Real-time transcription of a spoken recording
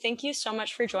Thank you so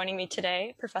much for joining me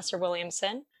today, Professor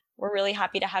Williamson. We're really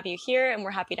happy to have you here, and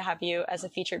we're happy to have you as a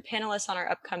featured panelist on our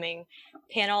upcoming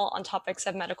panel on topics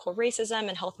of medical racism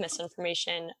and health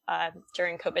misinformation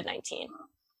during COVID-19.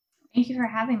 Thank you for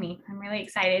having me. I'm really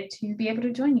excited to be able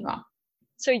to join you all.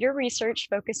 So your research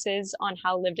focuses on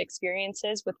how lived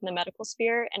experiences within the medical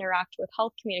sphere interact with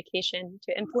health communication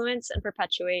to influence and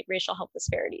perpetuate racial health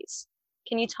disparities.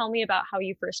 Can you tell me about how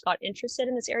you first got interested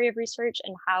in this area of research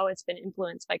and how it's been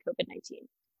influenced by COVID-19?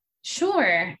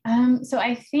 Sure. So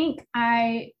I think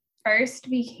I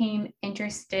first became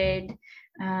interested.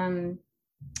 I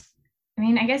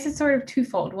guess it's sort of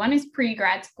twofold. One is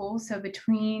pre-grad school. So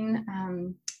between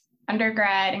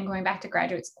undergrad and going back to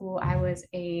graduate school, I was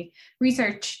a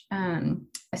research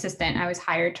assistant. I was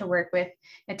hired to work with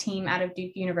a team out of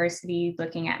Duke University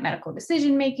looking at medical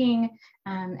decision making.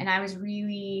 And I was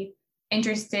really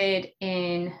interested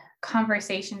in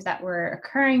conversations that were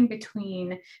occurring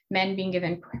between men being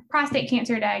given prostate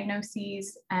cancer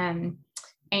diagnoses and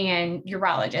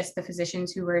urologists, the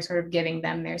physicians who were sort of giving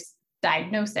them their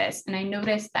diagnosis. And I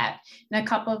noticed that in a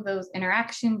couple of those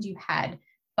interactions, you had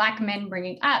Black men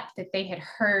bringing up that they had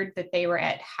heard that they were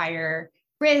at higher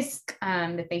risk,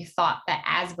 that they thought that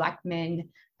as Black men,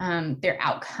 their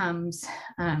outcomes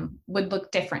would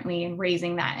look differently, and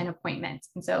raising that in appointments.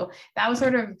 And so that was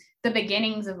sort of the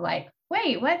beginnings of like,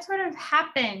 wait, what sort of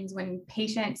happens when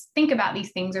patients think about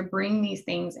these things or bring these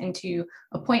things into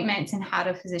appointments, and how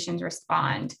do physicians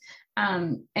respond?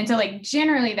 And so like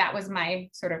generally that was my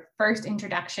sort of first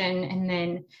introduction. And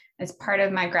then as part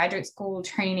of my graduate school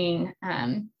training,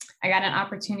 I got an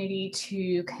opportunity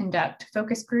to conduct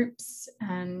focus groups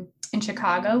in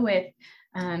Chicago with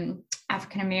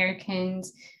African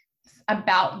Americans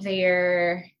about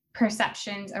their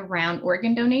perceptions around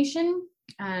organ donation.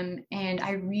 And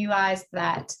I realized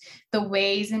that the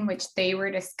ways in which they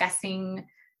were discussing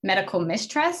medical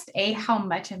mistrust, how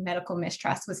much of medical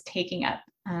mistrust was taking up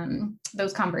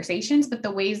those conversations, but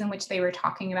the ways in which they were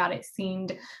talking about it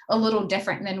seemed a little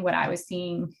different than what I was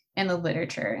seeing in the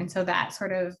literature. And so that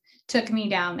sort of took me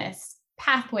down this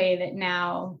pathway that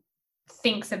now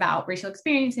thinks about racial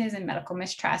experiences and medical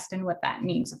mistrust and what that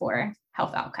means for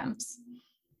health outcomes.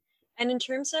 And in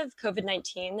terms of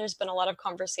COVID-19, there's been a lot of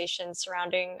conversation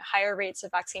surrounding higher rates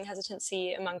of vaccine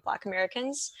hesitancy among Black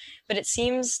Americans, but it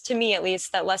seems to me at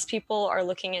least that less people are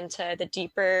looking into the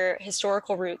deeper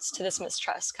historical roots to this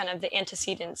mistrust, kind of the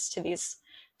antecedents to this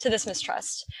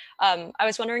mistrust. I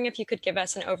was wondering if you could give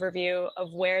us an overview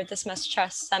of where this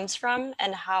mistrust stems from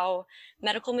and how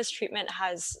medical mistreatment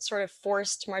has sort of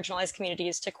forced marginalized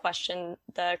communities to question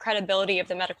the credibility of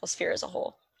the medical sphere as a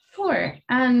whole. Sure.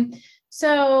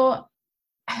 So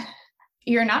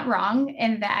you're not wrong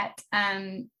in that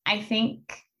I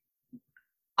think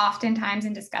oftentimes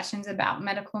in discussions about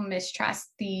medical mistrust,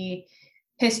 the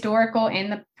historical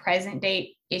and the present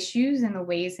day issues and the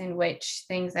ways in which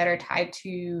things that are tied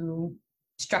to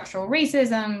structural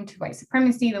racism, to white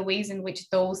supremacy, the ways in which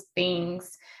those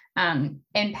things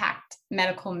impact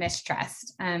medical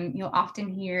mistrust. You'll often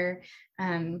hear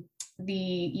the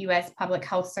US Public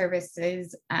Health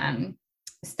Service's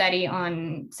study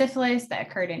on syphilis that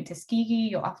occurred in Tuskegee.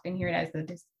 You'll often hear it as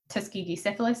the Tuskegee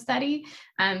syphilis study.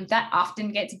 That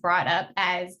often gets brought up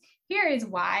as here is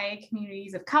why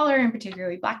communities of color, and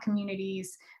particularly Black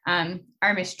communities,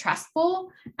 are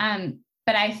mistrustful.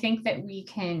 But I think that we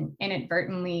can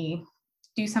inadvertently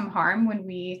do some harm when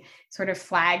we sort of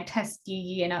flag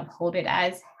Tuskegee and uphold it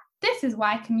as this is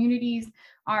why communities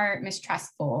are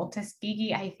mistrustful.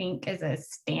 Tuskegee, I think, is a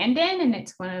stand-in, and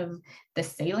it's one of the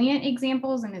salient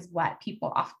examples and is what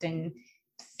people often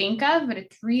think of, but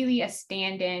it's really a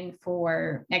stand-in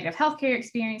for negative healthcare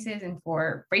experiences and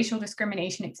for racial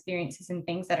discrimination experiences and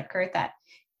things that occur at that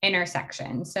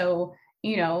intersection. So,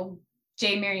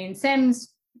 J. Marion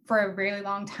Sims for a really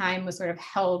long time was sort of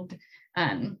held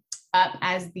up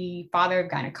as the father of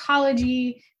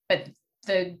gynecology, but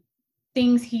the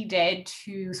things he did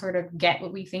to sort of get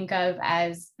what we think of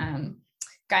as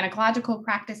gynecological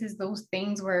practices, those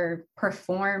things were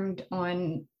performed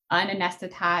on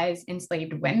unanesthetized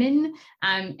enslaved women.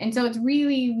 And so it's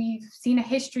really, we've seen a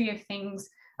history of things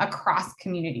across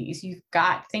communities. You've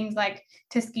got things like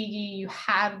Tuskegee, you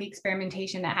have the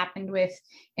experimentation that happened with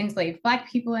enslaved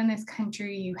Black people in this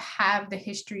country, you have the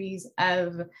histories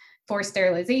of forced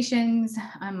sterilizations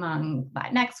among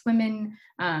Latinx women,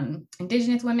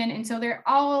 Indigenous women. And so there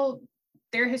are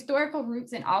historical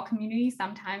roots in all communities,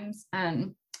 sometimes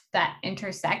that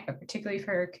intersect, but particularly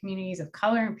for communities of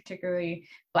color and particularly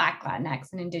Black,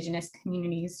 Latinx, and Indigenous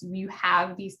communities, you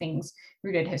have these things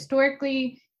rooted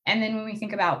historically. And then when we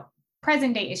think about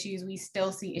present day issues, we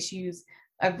still see issues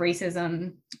of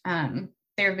racism.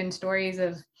 There have been stories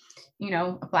of,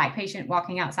 a Black patient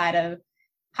walking outside a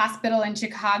hospital in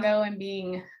Chicago and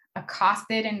being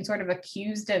accosted and sort of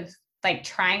accused of like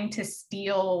trying to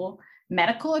steal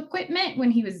medical equipment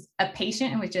when he was a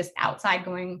patient and was just outside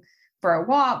going for a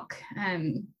walk.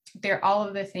 They're all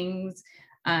of the things.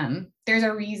 There's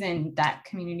a reason that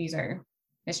communities are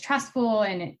mistrustful,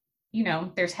 and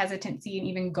there's hesitancy in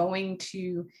even going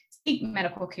to seek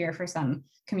medical care for some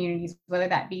communities, whether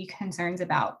that be concerns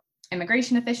about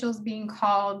immigration officials being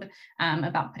called,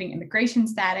 about putting immigration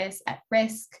status at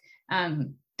risk.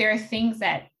 There are things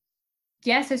that,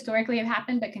 yes, historically have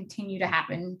happened, but continue to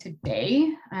happen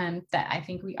today, that I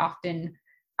think we often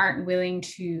aren't willing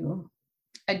to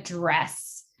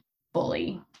address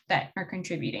fully, that are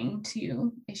contributing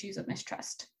to issues of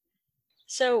mistrust.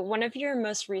 So one of your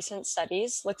most recent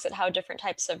studies looks at how different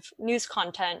types of news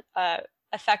content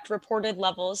affect reported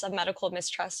levels of medical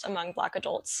mistrust among Black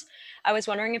adults. I was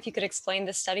wondering if you could explain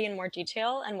this study in more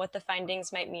detail and what the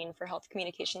findings might mean for health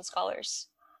communication scholars.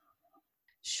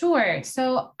 Sure.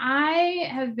 So I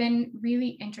have been really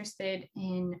interested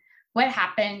in what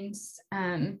happens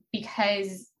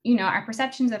because, our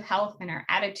perceptions of health and our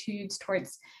attitudes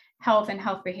towards health and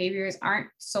health behaviors aren't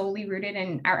solely rooted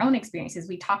in our own experiences.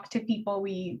 We talk to people,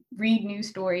 we read news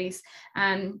stories.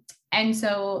 And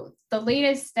so the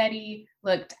latest study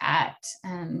looked at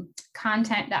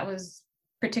content that was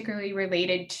particularly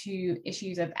related to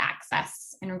issues of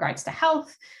access in regards to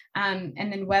health, and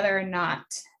then whether or not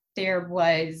there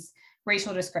was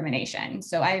racial discrimination.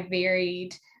 So I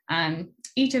varied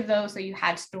each of those. So you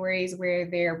had stories where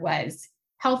there was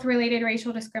health-related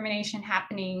racial discrimination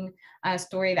happening, a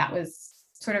story that was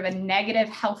sort of a negative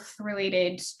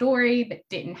health-related story but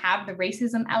didn't have the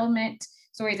racism element,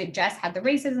 stories that just had the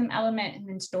racism element, and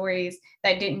then stories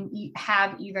that didn't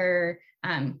have either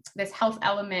this health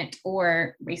element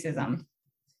or racism.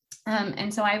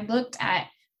 And so I looked at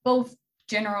both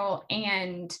general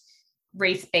and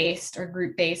race-based or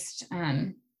group-based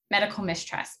medical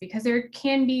mistrust, because there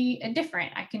can be a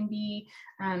different. I can be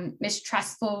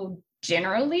mistrustful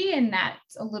generally, and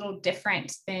that's a little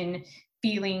different than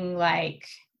feeling like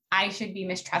I should be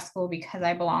mistrustful because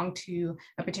I belong to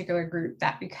a particular group,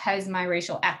 that because my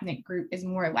racial ethnic group is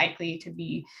more likely to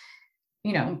be,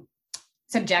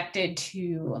 subjected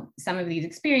to some of these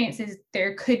experiences,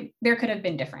 there could have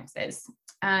been differences.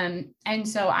 And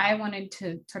so I wanted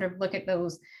to sort of look at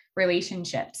those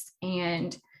relationships.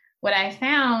 And what I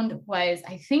found was,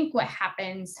 I think what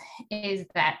happens is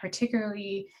that,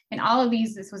 particularly in all of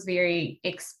these, this was very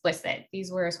explicit.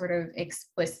 These were sort of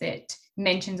explicit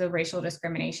mentions of racial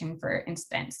discrimination, for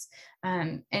instance.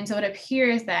 And so it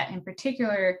appears that, in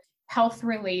particular,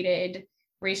 health-related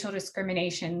racial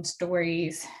discrimination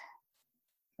stories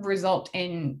result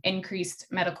in increased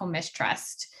medical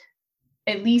mistrust,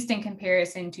 at least in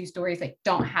comparison to stories that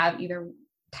don't have either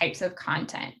types of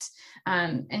content.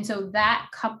 And so that,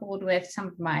 coupled with some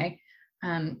of my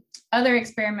other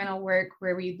experimental work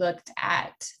where we looked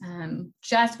at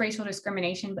just racial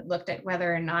discrimination, but looked at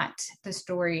whether or not the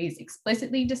stories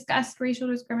explicitly discussed racial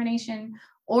discrimination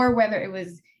or whether it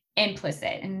was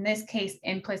implicit. In this case,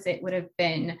 implicit would have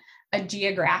been a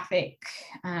geographic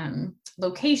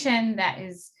location that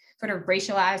is sort of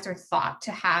racialized or thought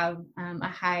to have a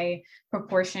high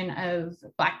proportion of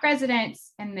Black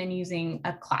residents, and then using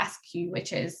a class Q,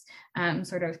 which is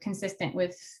sort of consistent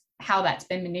with how that's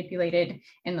been manipulated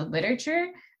in the literature.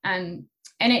 And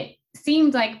it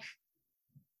seemed like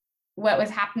what was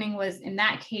happening was, in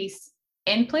that case,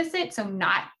 implicit, so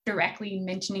not directly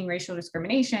mentioning racial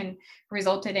discrimination,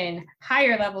 resulted in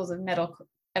higher levels of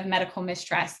medical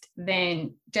mistrust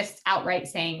than just outright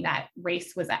saying that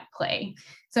race was at play.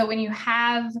 So when you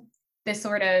have this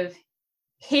sort of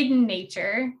hidden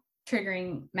nature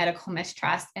triggering medical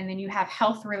mistrust, and then you have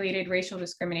health-related racial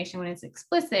discrimination when it's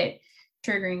explicit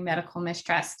triggering medical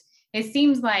mistrust, it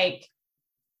seems like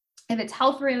if it's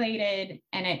health-related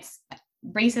and it's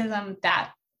racism,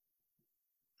 that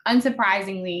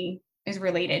unsurprisingly is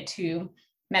related to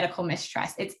medical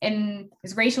mistrust.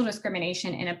 It's racial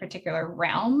discrimination in a particular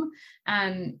realm.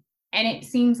 And it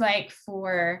seems like,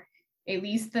 for at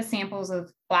least the samples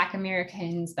of Black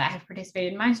Americans that have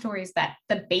participated in my stories, that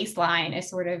the baseline is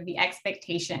sort of the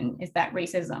expectation is that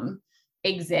racism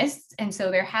exists. And so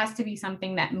there has to be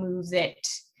something that moves it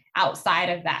outside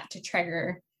of that to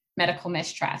trigger medical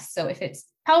mistrust. So if it's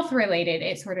health related,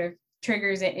 it sort of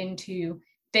triggers it into,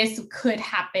 this could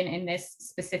happen in this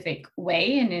specific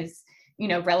way and is,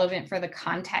 relevant for the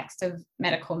context of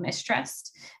medical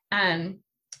mistrust.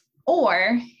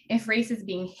 Or if race is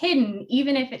being hidden,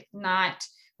 even if it's not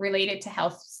related to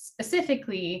health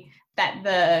specifically, that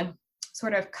the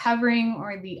sort of covering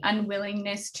or the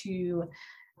unwillingness to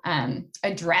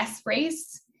address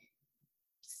race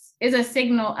is a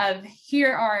signal of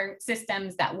here are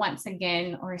systems that once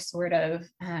again are sort of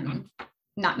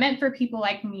not meant for people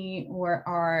like me, or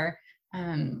are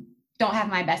don't have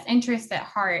my best interests at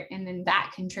heart. And then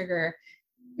that can trigger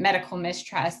medical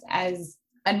mistrust as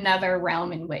another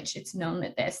realm in which it's known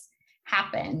that this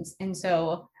happens. And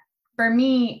so for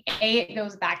me, it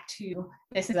goes back to,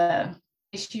 this is a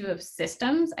issue of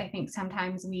systems. I think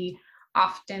sometimes we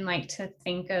often like to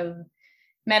think of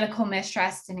medical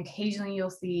mistrust, and occasionally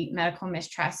you'll see medical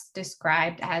mistrust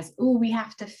described as, oh, we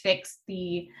have to fix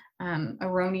the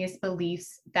erroneous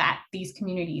beliefs that these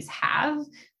communities have,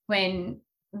 when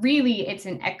really it's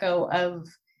an echo of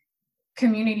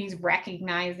communities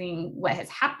recognizing what has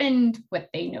happened, what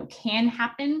they know can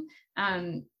happen.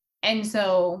 And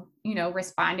so,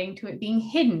 responding to it being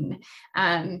hidden,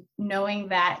 knowing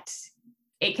that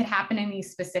it could happen in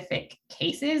these specific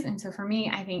cases. And so for me,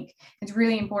 I think it's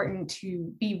really important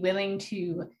to be willing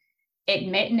to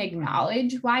admit and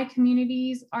acknowledge why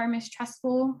communities are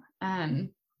mistrustful, and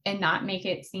not make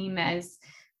it seem as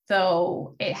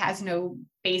though it has no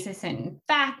basis in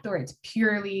fact, or it's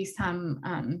purely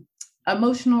some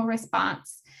emotional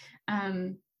response.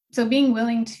 So being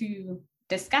willing to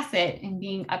discuss it and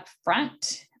being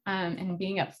upfront,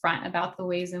 about the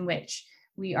ways in which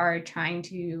we are trying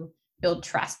to build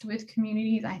trust with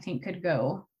communities, I think could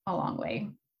go a long way.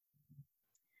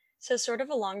 So, sort of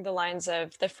along the lines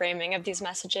of the framing of these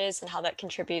messages and how that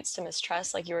contributes to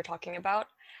mistrust, like you were talking about,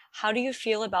 how do you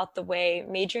feel about the way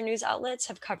major news outlets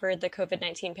have covered the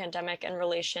COVID-19 pandemic in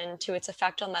relation to its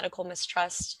effect on medical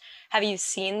mistrust? Have you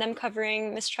seen them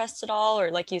covering mistrust at all?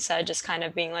 Or, like you said, just kind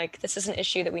of being like, this is an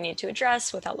issue that we need to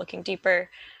address without looking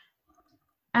deeper?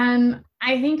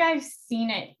 I think I've seen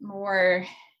it more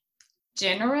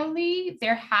generally.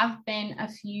 There have been a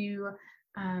few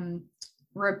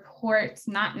reports,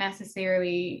 not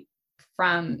necessarily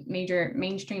from major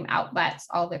mainstream outlets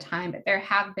all the time, but there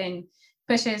have been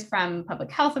pushes from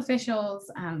public health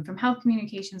officials, from health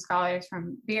communication scholars,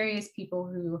 from various people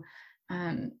who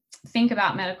think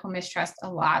about medical mistrust a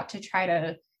lot, to try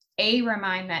to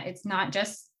remind that it's not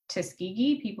just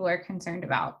Tuskegee. People are concerned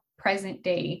about present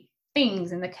day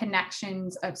things and the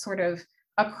connections of sort of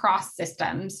across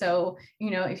systems. So,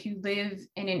 if you live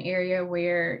in an area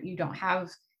where you don't have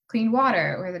clean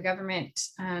water, or the government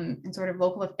and sort of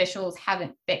local officials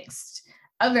haven't fixed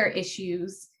other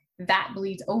issues, that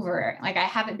bleeds over. Like, I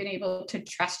haven't been able to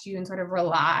trust you and sort of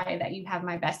rely that you have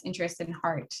my best interest in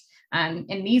heart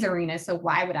in these arenas. So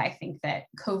why would I think that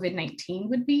COVID-19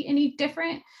 would be any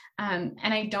different? And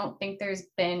I don't think there's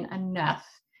been enough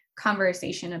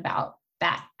conversation about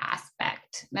that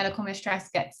aspect. Medical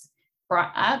mistrust gets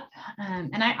brought up.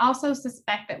 And I also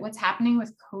suspect that what's happening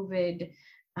with COVID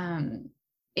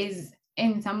is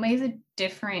in some ways a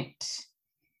different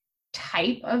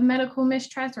type of medical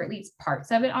mistrust, or at least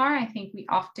parts of it are. I think we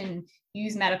often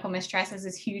use medical mistrust as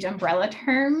this huge umbrella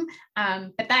term,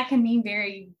 but that can mean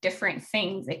very different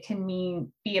things. It can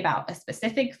be about a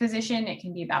specific physician. It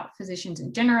can be about physicians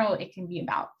in general. It can be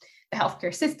about the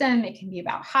healthcare system. It can be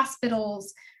about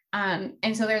hospitals.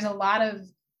 And so there's a lot of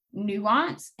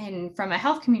nuance. And from a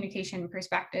health communication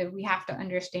perspective, we have to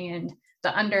understand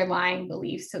the underlying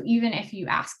beliefs. So even if you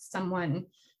ask someone,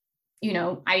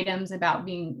 items about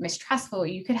being mistrustful,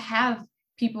 you could have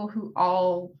people who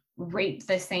all rate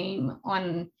the same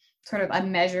on sort of a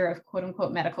measure of quote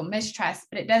unquote medical mistrust,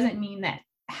 but it doesn't mean that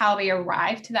how they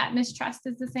arrive to that mistrust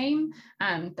is the same.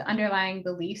 The underlying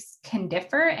beliefs can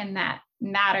differ, and that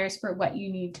matters for what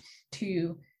you need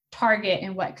to target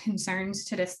and what concerns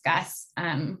to discuss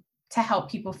to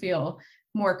help people feel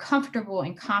more comfortable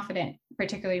and confident,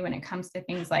 particularly when it comes to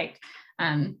things like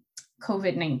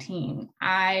COVID-19.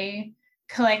 I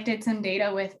collected some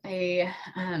data with a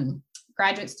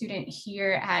graduate student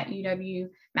here at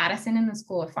UW-Madison in the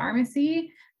School of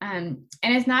Pharmacy. And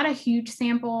it's not a huge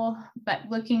sample, but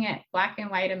looking at Black and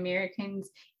white Americans,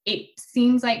 it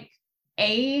seems like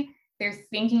they're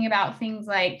thinking about things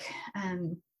like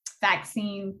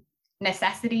vaccine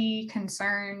necessity,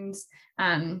 concerns,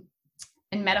 and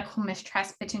medical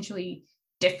mistrust potentially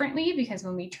differently, because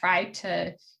when we tried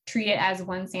to treat it as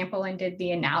one sample and did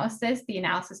the analysis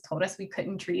told us we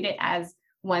couldn't treat it as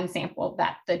one sample,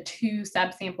 that the two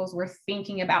subsamples were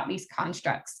thinking about these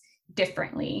constructs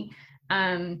differently.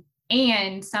 And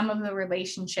some of the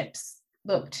relationships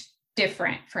looked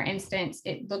different. For instance,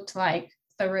 it looked like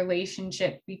the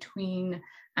relationship between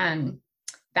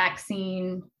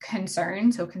vaccine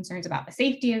concerns, so concerns about the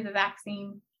safety of the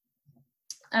vaccine,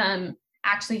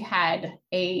 actually had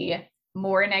a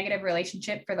more negative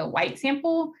relationship for the white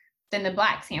sample than the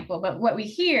Black sample. But what we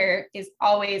hear is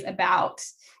always about,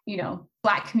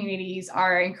 Black communities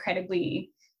are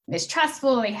incredibly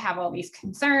mistrustful. They have all these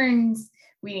concerns.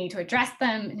 We need to address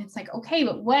them. And it's like, okay,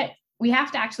 but we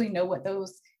have to actually know what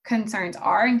those concerns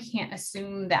are and can't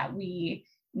assume that we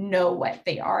know what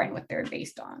they are and what they're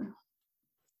based on.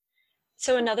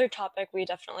 So another topic we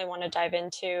definitely want to dive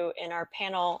into in our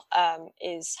panel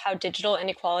is how digital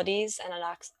inequalities and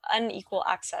unequal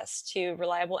access to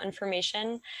reliable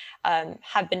information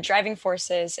have been driving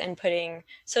forces in putting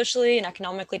socially and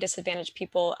economically disadvantaged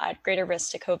people at greater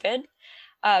risk to COVID.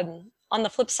 On the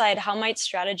flip side, how might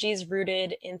strategies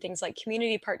rooted in things like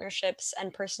community partnerships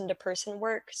and person-to-person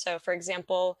work? So for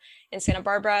example, in Santa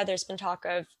Barbara, there's been talk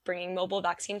of bringing mobile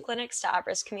vaccine clinics to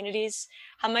at-risk communities.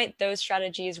 How might those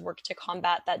strategies work to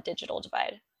combat that digital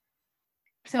divide?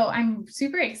 So I'm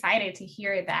super excited to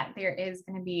hear that there is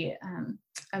going to be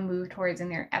a move towards, and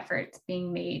their efforts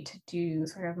being made to do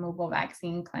sort of mobile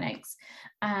vaccine clinics.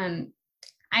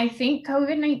 I think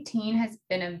COVID-19 has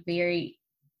been a very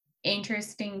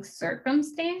interesting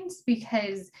circumstance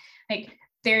because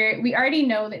we already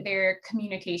know that there are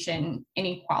communication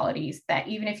inequalities, that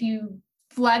even if you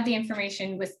flood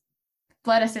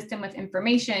a system with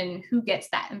information, who gets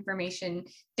that information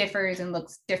differs and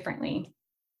looks differently.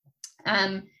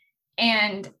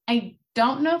 And I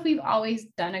don't know if we've always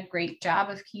done a great job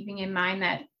of keeping in mind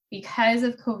that because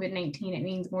of COVID-19, it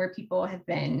means more people have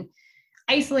been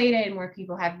isolated, more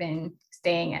people have been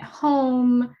staying at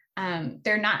home.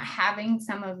 They're not having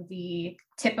some of the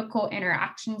typical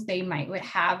interactions they would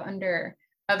have under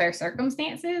other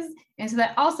circumstances. And so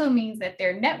that also means that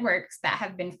their networks that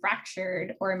have been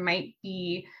fractured or might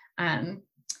be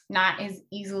not as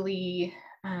easily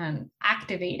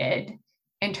activated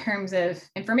in terms of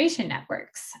information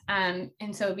networks. And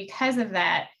so because of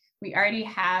that, we already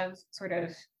have sort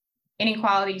of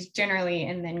inequalities generally,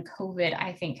 and then COVID,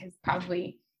 I think, has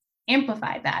probably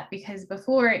amplified that, because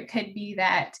before it could be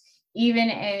that even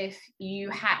if you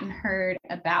hadn't heard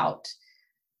about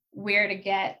where to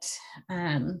get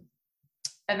a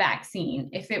vaccine,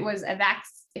 if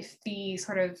the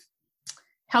sort of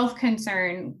health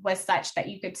concern was such that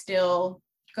you could still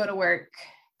go to work,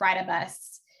 ride a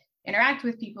bus, interact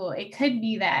with people, it could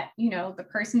be that, the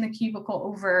person in the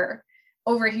cubicle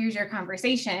overhears your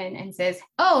conversation and says,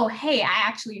 oh, hey, I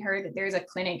actually heard that there's a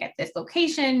clinic at this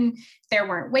location. There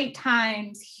weren't wait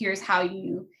times. Here's how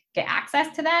you get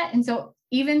access to that. And so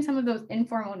even some of those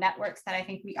informal networks that I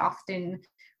think we often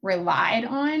relied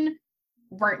on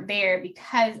weren't there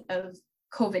because of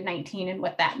COVID-19 and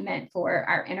what that meant for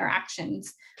our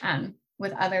interactions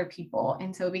with other people.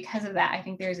 And so because of that, I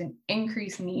think there's an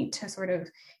increased need to sort of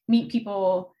meet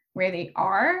people where they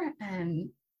are. And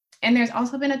there's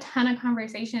also been a ton of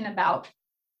conversation about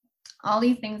all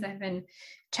these things that have been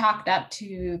chalked up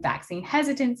to vaccine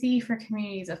hesitancy for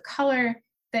communities of color,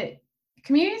 that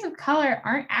communities of color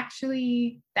aren't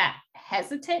actually that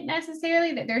hesitant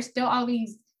necessarily, that there's still all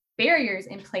these barriers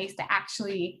in place to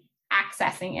actually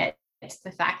accessing it. It's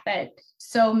the fact that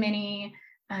so many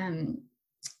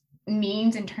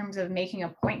means in terms of making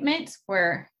appointments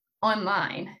were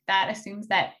online. That assumes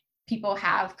that people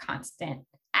have constant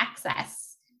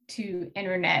access to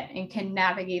internet and can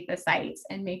navigate the sites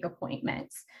and make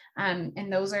appointments.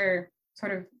 And those are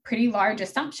sort of pretty large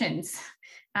assumptions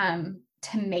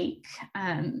to make.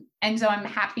 And so I'm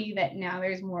happy that now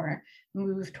there's more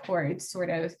move towards sort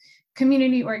of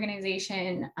community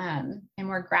organization and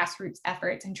more grassroots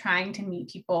efforts and trying to meet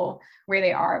people where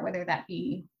they are, whether that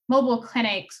be mobile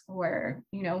clinics or,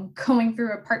 going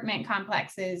through apartment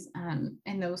complexes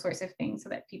and those sorts of things so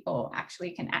that people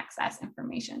actually can access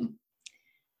information.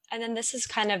 And then this is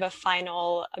kind of a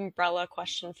final umbrella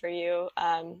question for you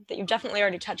that you've definitely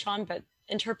already touched on, but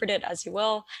interpret it as you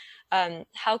will.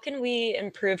 How can we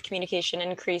improve communication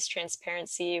and increase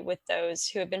transparency with those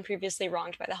who have been previously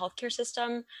wronged by the healthcare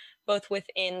system, both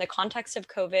within the context of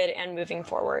COVID and moving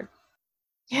forward?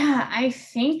 Yeah, I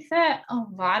think that a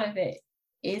lot of it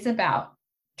is about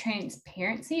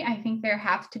transparency. I think there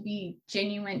have to be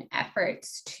genuine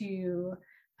efforts to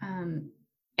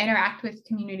interact with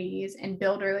communities and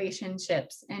build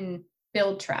relationships and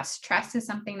build trust. Trust is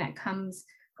something that comes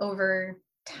over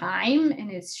time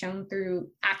and is shown through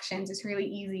actions. It's really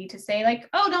easy to say like,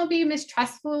 oh, don't be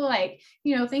mistrustful. Like,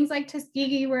 things like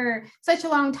Tuskegee were such a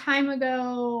long time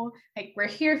ago. Like, we're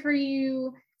here for you.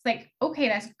 It's like, okay,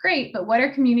 that's great. But what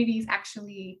are communities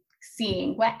actually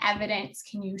seeing? What evidence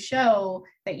can you show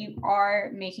that you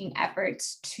are making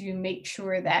efforts to make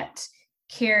sure that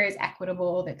care is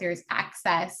equitable, that there's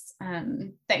access,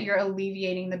 that you're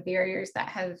alleviating the barriers that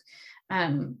have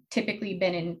typically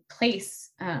been in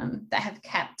place that have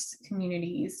kept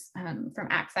communities from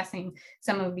accessing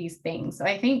some of these things. So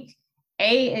I think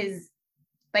A is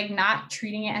like not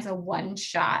treating it as a one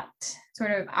shot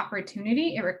sort of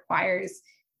opportunity. It requires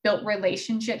built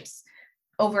relationships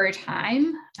over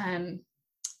time.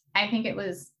 I think it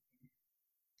was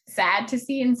sad to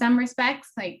see in some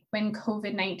respects, like when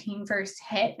COVID-19 first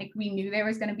hit, like we knew there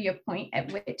was going to be a point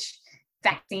at which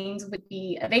vaccines would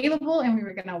be available and we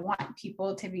were going to want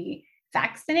people to be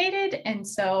vaccinated. And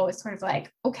so it's sort of like,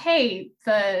 okay,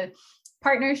 the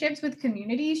partnerships with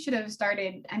communities should have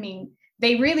started. I mean,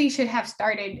 they really should have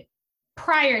started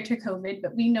prior to COVID,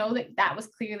 but we know that that was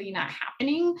clearly not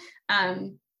happening.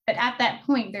 But at that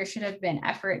point, there should have been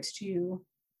efforts to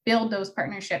build those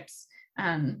partnerships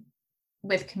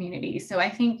with communities. So I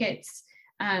think it's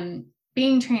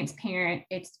being transparent,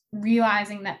 it's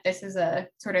realizing that this is a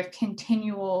sort of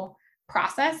continual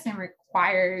process and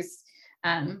requires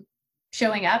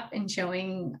showing up and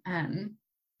showing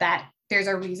that there's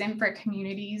a reason for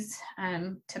communities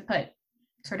to put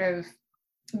sort of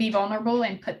be vulnerable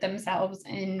and put themselves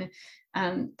in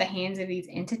the hands of these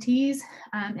entities,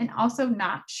 and also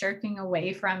not shirking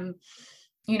away from,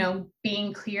 you know,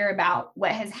 being clear about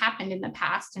what has happened in the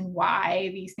past and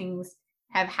why these things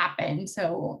have happened.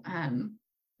 So,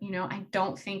 you know, I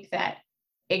don't think that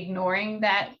ignoring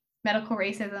that medical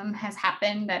racism has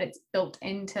happened, that it's built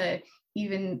into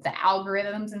even the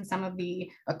algorithms and some of the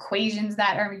equations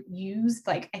that are used.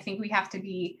 Like, I think we have to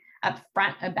be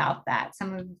upfront about that.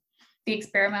 Some of the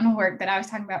experimental work that I was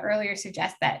talking about earlier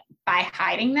suggests that by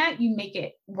hiding that, you make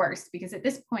it worse, because at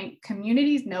this point,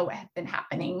 communities know what has been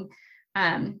happening.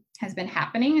 And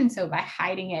so by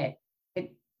hiding it,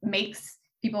 it makes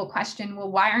people question,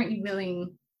 well, why aren't you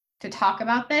willing to talk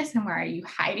about this? And why are you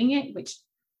hiding it? Which,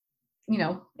 you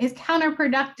know, is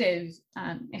counterproductive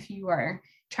if you are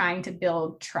trying to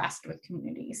build trust with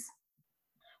communities.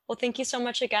 Well, thank you so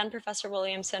much again, Professor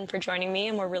Williamson, for joining me,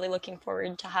 and we're really looking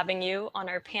forward to having you on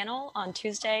our panel on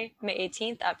Tuesday, May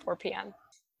 18th at 4 p.m.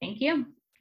 Thank you.